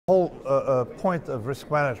point of risk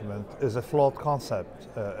management is a flawed concept,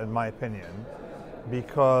 in my opinion,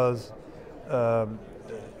 because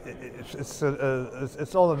it's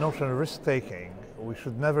all a notion of risk-taking. We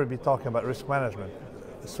should never be talking about risk management,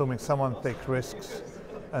 assuming someone takes risks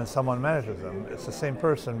and someone manages them. It's the same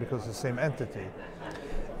person because it's the same entity.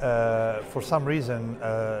 For some reason,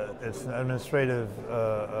 it's an administrative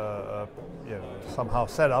somehow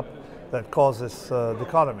setup that causes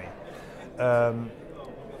dichotomy.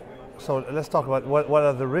 So let's talk about what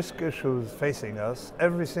are the risk issues facing us.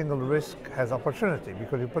 Every single risk has opportunity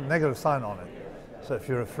because you put negative sign on it. So if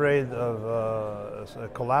you're afraid of a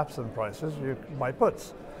collapse in prices, you buy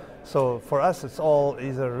puts. So for us, it's all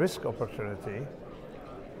either risk opportunity,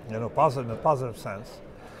 positive in a positive sense,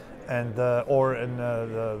 and or in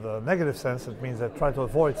the negative sense, it means that try to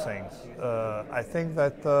avoid things. I think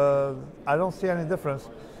that I don't see any difference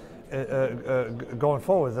going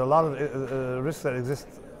forward. There are a lot of risks that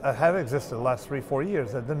have existed the last 3-4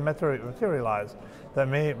 years that didn't materialize, that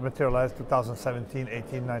may materialize 2017,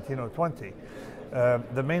 18, 19, or 20.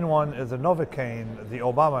 The main one is the Novocaine, the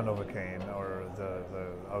Obama Novocaine, or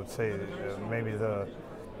I would say maybe the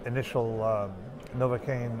initial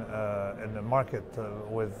Novocaine in the market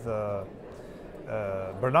with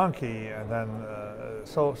Bernanke, and then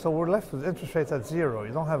so we're left with interest rates at zero.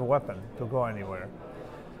 You don't have a weapon to go anywhere.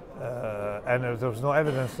 And there's no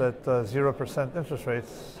evidence that 0% interest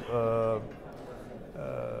rates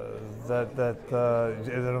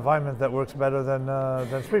is an environment that works better than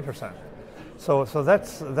 3%. So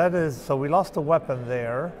we lost a weapon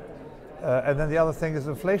there, and then the other thing is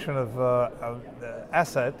inflation of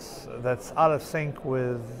assets that's out of sync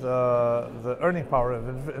with the earning power of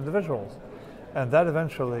individuals, and that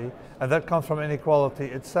comes from inequality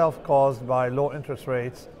itself caused by low interest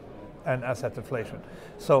rates and asset inflation.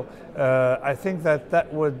 So I think that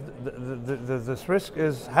this risk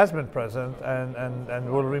has been present and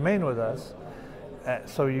will remain with us.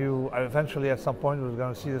 So you eventually at some point we're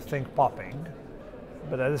going to see this thing popping.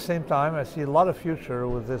 But at the same time, I see a lot of future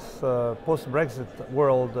with this post-Brexit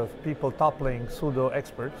world of people toppling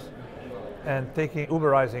pseudo-experts and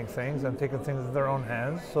Uberizing things and taking things in their own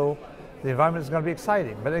hands. So the environment is going to be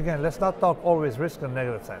exciting. But again, let's not talk always risk in a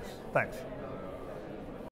negative sense. Thanks.